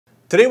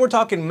Today we're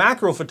talking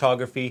macro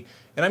photography,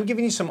 and I'm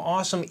giving you some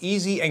awesome,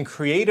 easy, and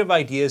creative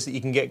ideas that you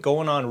can get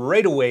going on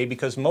right away,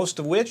 because most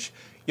of which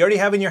you already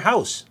have in your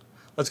house.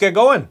 Let's get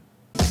going.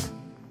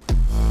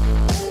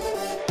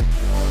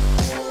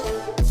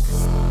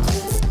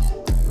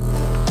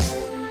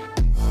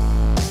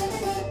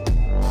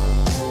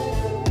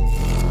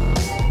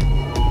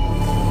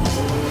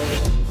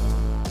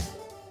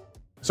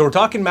 So we're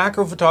talking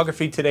macro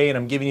photography today, and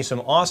I'm giving you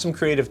some awesome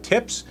creative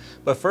tips.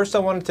 But first I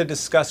wanted to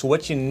discuss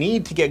what you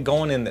need to get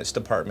going in this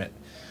department.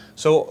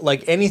 So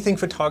like anything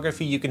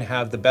photography, you can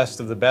have the best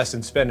of the best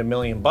and spend $1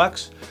 million,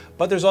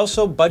 but there's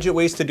also budget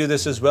ways to do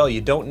this as well.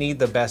 You don't need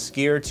the best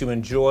gear to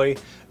enjoy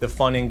the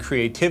fun and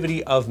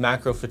creativity of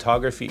macro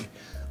photography.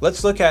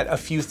 Let's look at a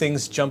few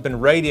things jumping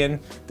right in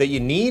that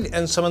you need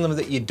and some of them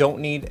that you don't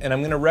need. And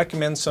I'm gonna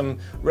recommend some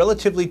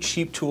relatively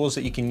cheap tools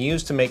that you can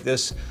use to make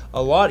this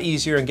a lot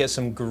easier and get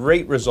some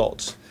great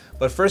results.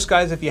 But first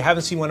guys, if you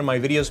haven't seen one of my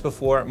videos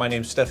before, my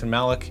name's Stefan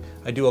Malloch.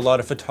 I do a lot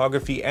of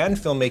photography and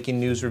filmmaking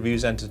news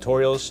reviews and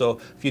tutorials. So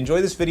if you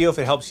enjoy this video, if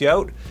it helps you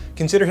out,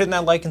 consider hitting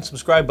that like and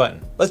subscribe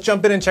button. Let's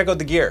jump in and check out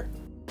the gear.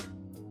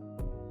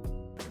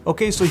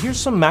 Okay, so here's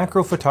some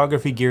macro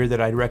photography gear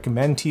that I'd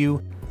recommend to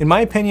you. In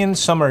my opinion,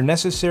 some are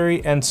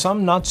necessary and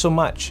some not so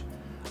much.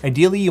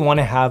 Ideally, you want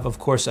to have, of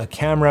course, a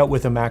camera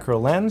with a macro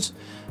lens,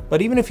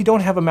 but even if you don't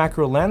have a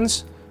macro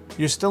lens,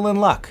 you're still in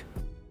luck.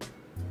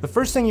 The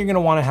first thing you're going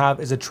to want to have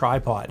is a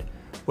tripod.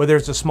 Whether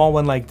it's a small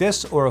one like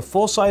this or a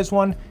full-size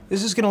one,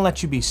 this is going to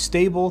let you be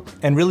stable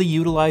and really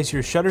utilize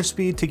your shutter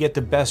speed to get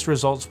the best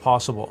results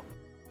possible.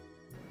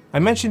 I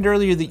mentioned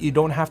earlier that you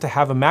don't have to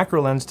have a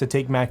macro lens to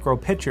take macro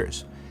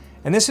pictures.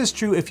 And this is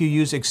true if you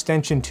use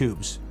extension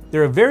tubes.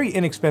 They're a very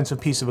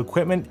inexpensive piece of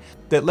equipment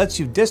that lets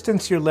you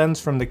distance your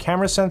lens from the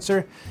camera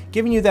sensor,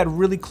 giving you that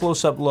really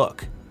close-up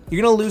look.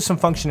 You're gonna lose some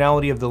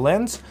functionality of the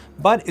lens,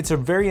 but it's a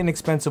very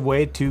inexpensive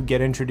way to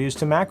get introduced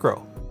to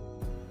macro.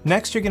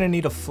 Next, you're gonna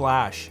need a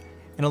flash.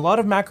 And a lot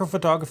of macro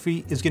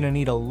photography is gonna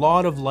need a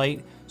lot of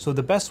light, so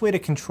the best way to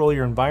control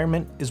your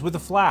environment is with a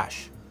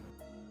flash.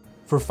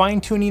 For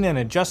fine-tuning and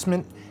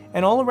adjustment,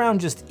 and all around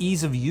just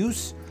ease of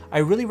use, I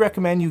really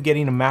recommend you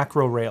getting a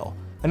macro rail,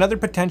 another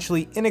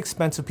potentially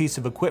inexpensive piece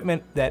of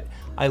equipment that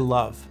I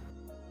love.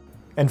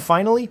 And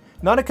finally,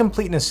 not a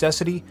complete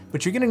necessity,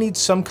 but you're gonna need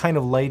some kind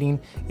of lighting.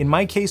 In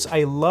my case,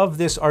 I love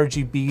this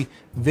RGB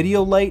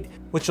video light,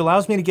 which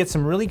allows me to get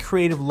some really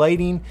creative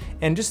lighting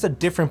and just a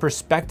different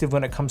perspective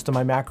when it comes to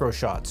my macro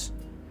shots.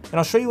 And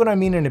I'll show you what I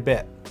mean in a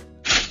bit.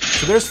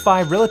 So there's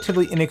 5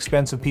 relatively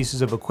inexpensive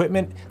pieces of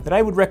equipment that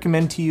I would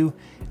recommend to you,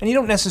 and you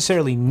don't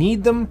necessarily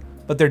need them,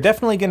 but they're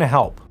definitely gonna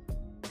help.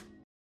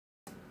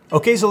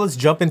 Okay, so let's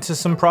jump into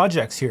some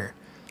projects here.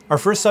 Our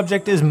first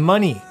subject is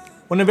money,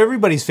 one of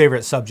everybody's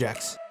favorite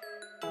subjects.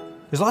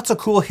 There's lots of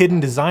cool hidden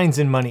designs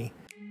in money,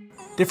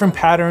 different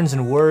patterns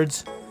and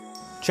words.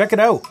 Check it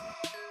out.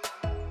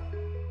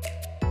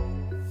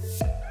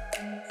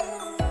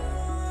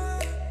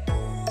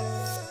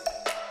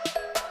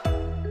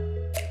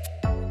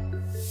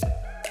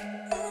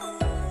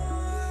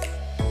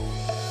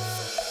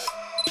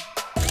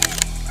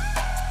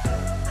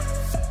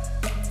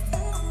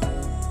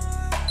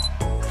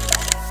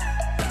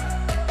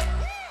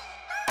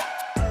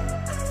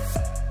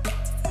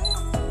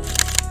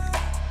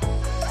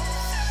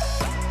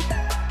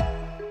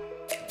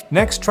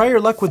 Next, try your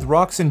luck with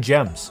rocks and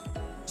gems,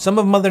 some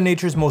of Mother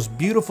Nature's most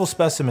beautiful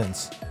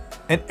specimens.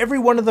 And every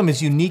one of them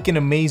is unique and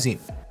amazing.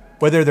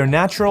 Whether they're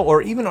natural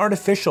or even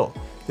artificial,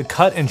 the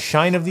cut and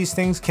shine of these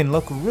things can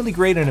look really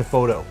great in a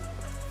photo.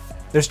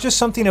 There's just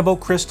something about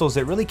crystals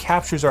that really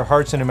captures our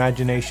hearts and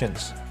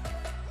imaginations.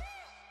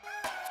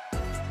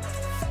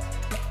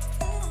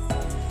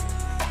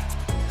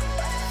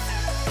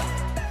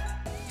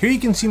 Here you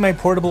can see my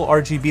portable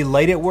RGB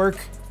light at work,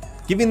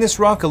 giving this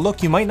rock a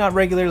look you might not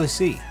regularly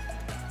see.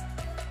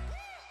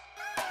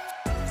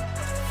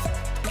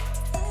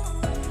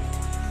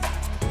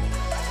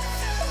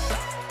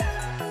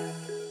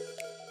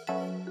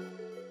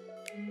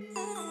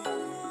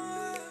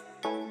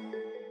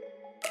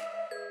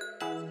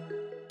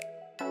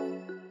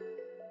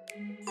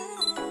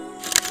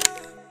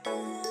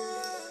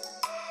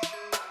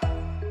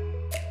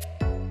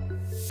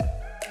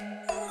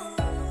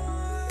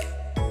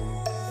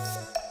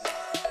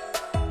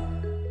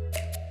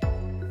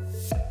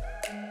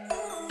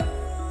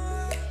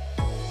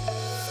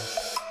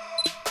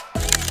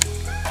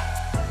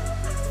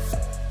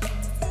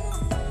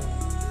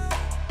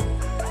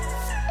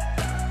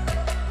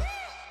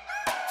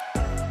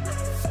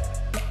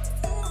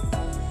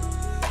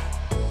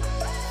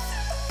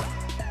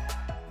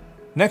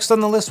 Next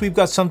on the list, we've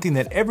got something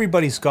that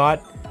everybody's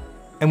got,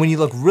 and when you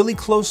look really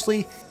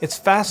closely, it's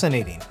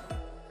fascinating.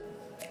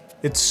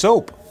 It's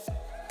soap.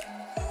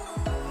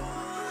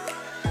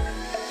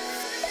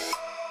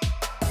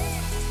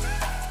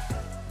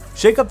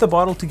 Shake up the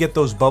bottle to get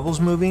those bubbles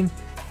moving,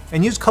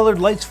 and use colored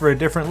lights for a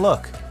different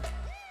look.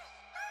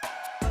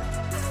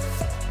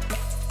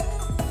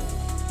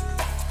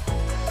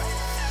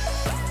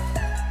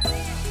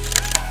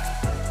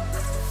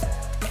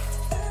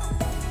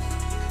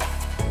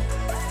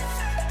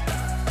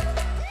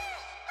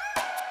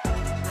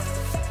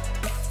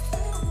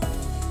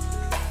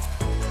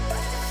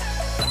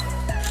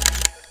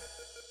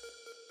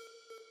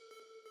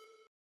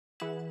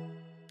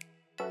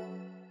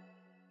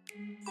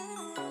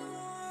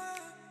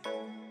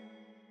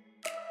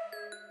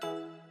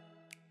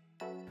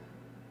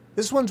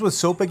 This one's with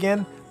soap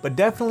again, but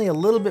definitely a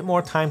little bit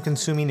more time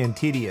consuming and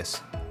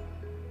tedious.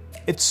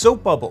 It's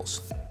soap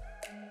bubbles.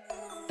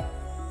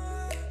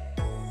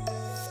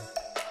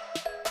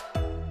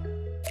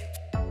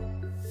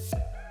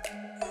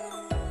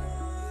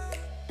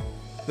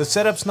 The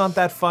setup's not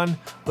that fun,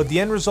 but the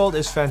end result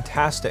is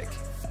fantastic.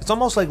 It's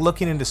almost like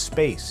looking into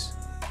space.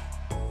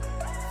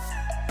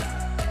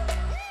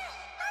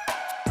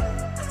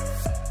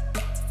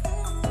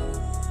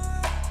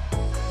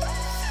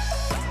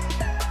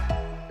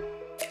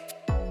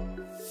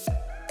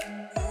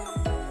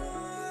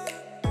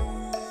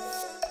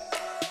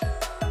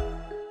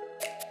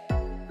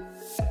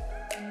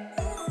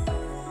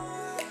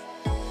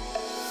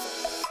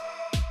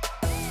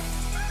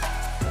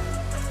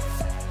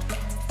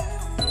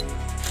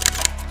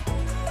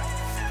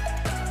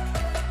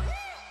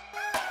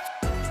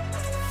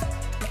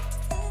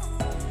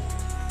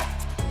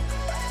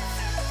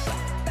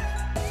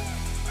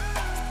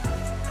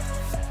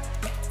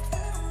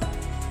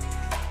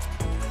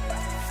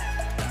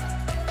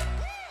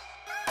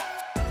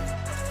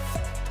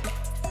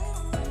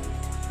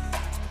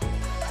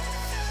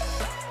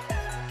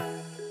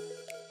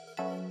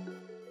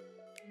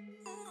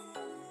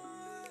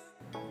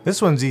 This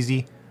one's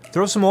easy.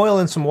 Throw some oil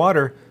in some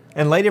water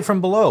and light it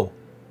from below.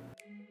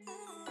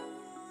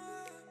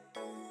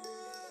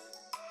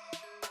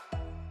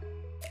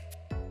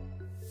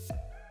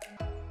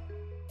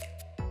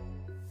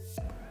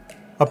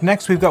 Up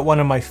next, we've got one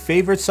of my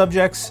favorite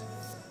subjects,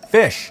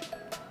 fish.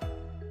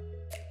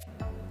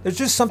 There's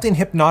just something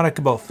hypnotic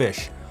about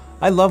fish.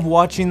 I love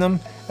watching them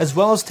as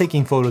well as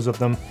taking photos of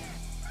them.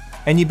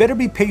 And you better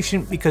be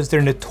patient because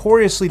they're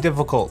notoriously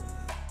difficult.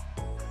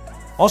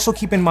 Also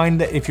keep in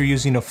mind that if you're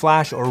using a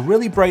flash or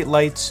really bright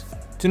lights,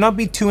 do not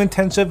be too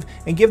intensive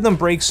and give them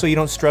breaks so you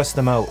don't stress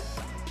them out.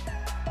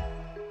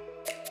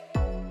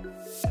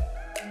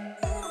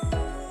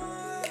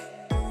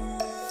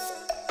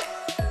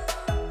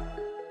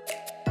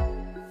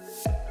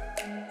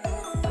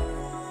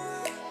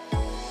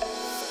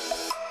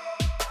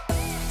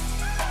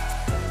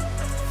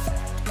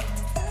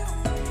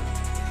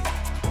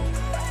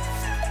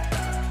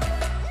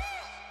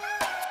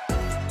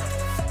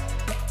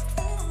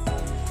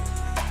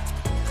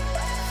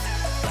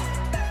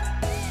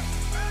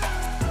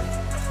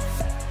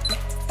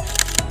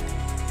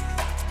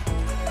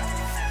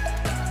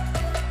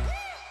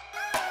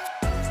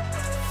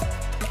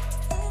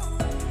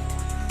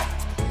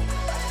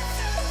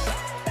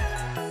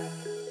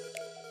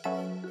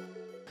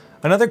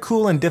 Another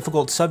cool and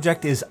difficult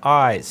subject is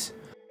eyes.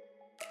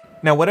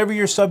 Now, whatever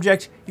your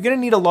subject, you're going to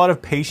need a lot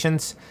of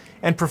patience,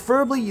 and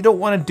preferably you don't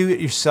want to do it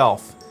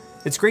yourself.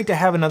 It's great to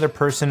have another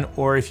person,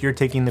 or if you're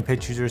taking the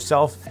pictures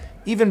yourself,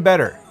 even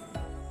better.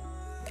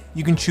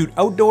 You can shoot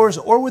outdoors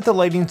or with the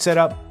lighting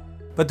setup,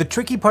 but the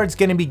tricky part's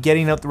going to be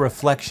getting out the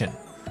reflection.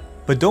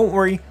 But don't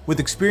worry, with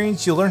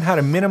experience you'll learn how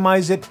to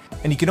minimize it,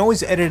 and you can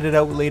always edit it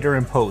out later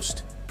in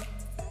post.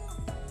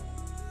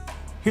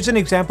 Here's an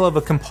example of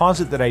a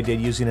composite that I did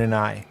using an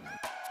eye.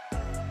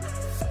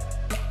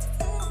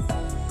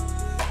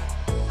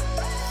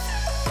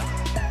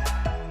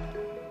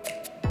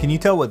 Can you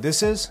tell what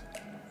this is?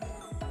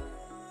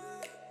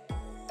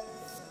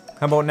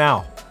 How about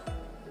now?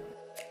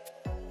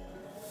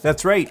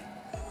 That's right,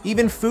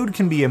 even food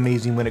can be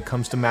amazing when it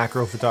comes to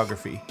macro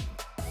photography.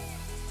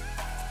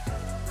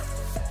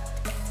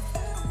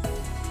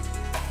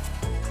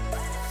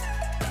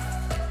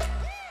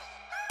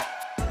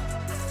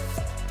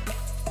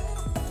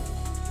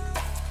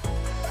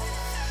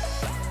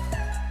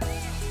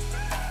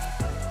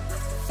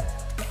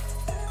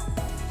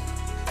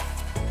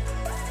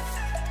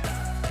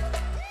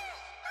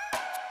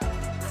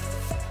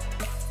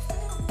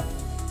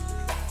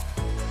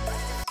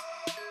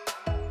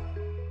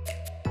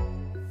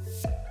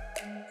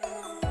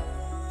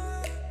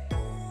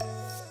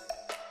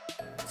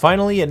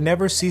 Finally, it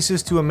never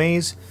ceases to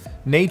amaze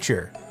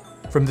nature.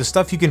 From the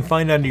stuff you can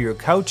find under your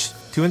couch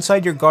to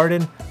inside your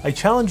garden, I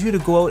challenge you to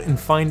go out and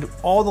find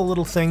all the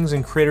little things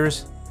and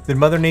critters that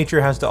Mother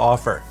Nature has to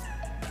offer.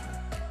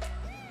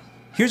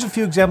 Here's a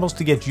few examples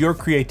to get your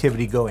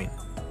creativity going.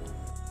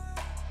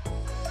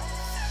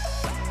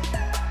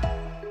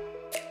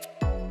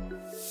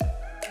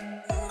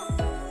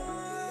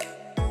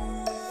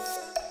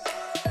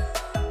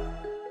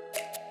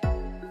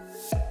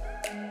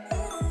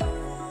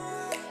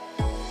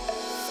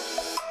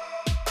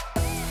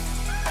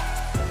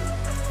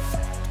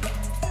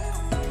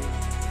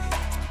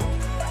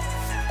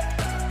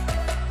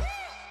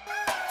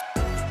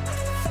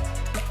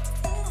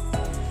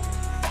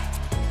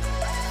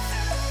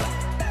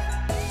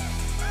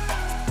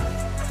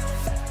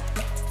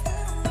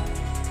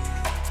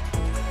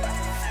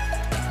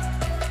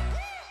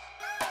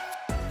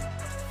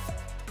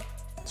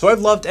 So I've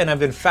loved and I've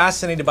been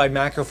fascinated by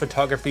macro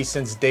photography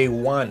since day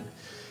one.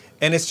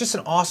 And it's just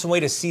an awesome way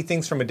to see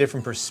things from a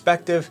different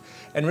perspective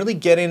and really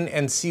get in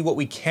and see what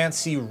we can't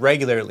see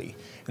regularly.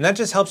 And that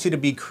just helps you to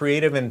be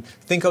creative and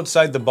think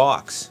outside the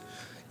box.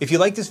 If you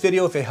like this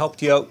video, if it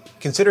helped you out,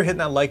 consider hitting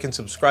that like and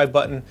subscribe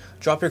button.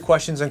 Drop your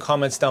questions and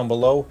comments down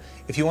below.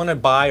 If you want to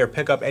buy or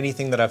pick up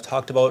anything that I've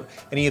talked about,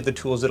 any of the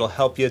tools that'll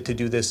help you to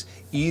do this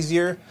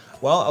easier,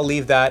 well, I'll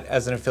leave that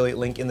as an affiliate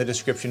link in the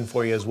description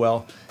for you as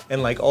well.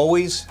 And like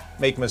always,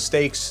 make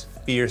mistakes,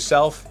 be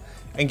yourself,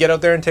 and get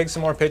out there and take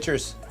some more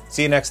pictures.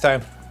 See you next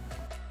time.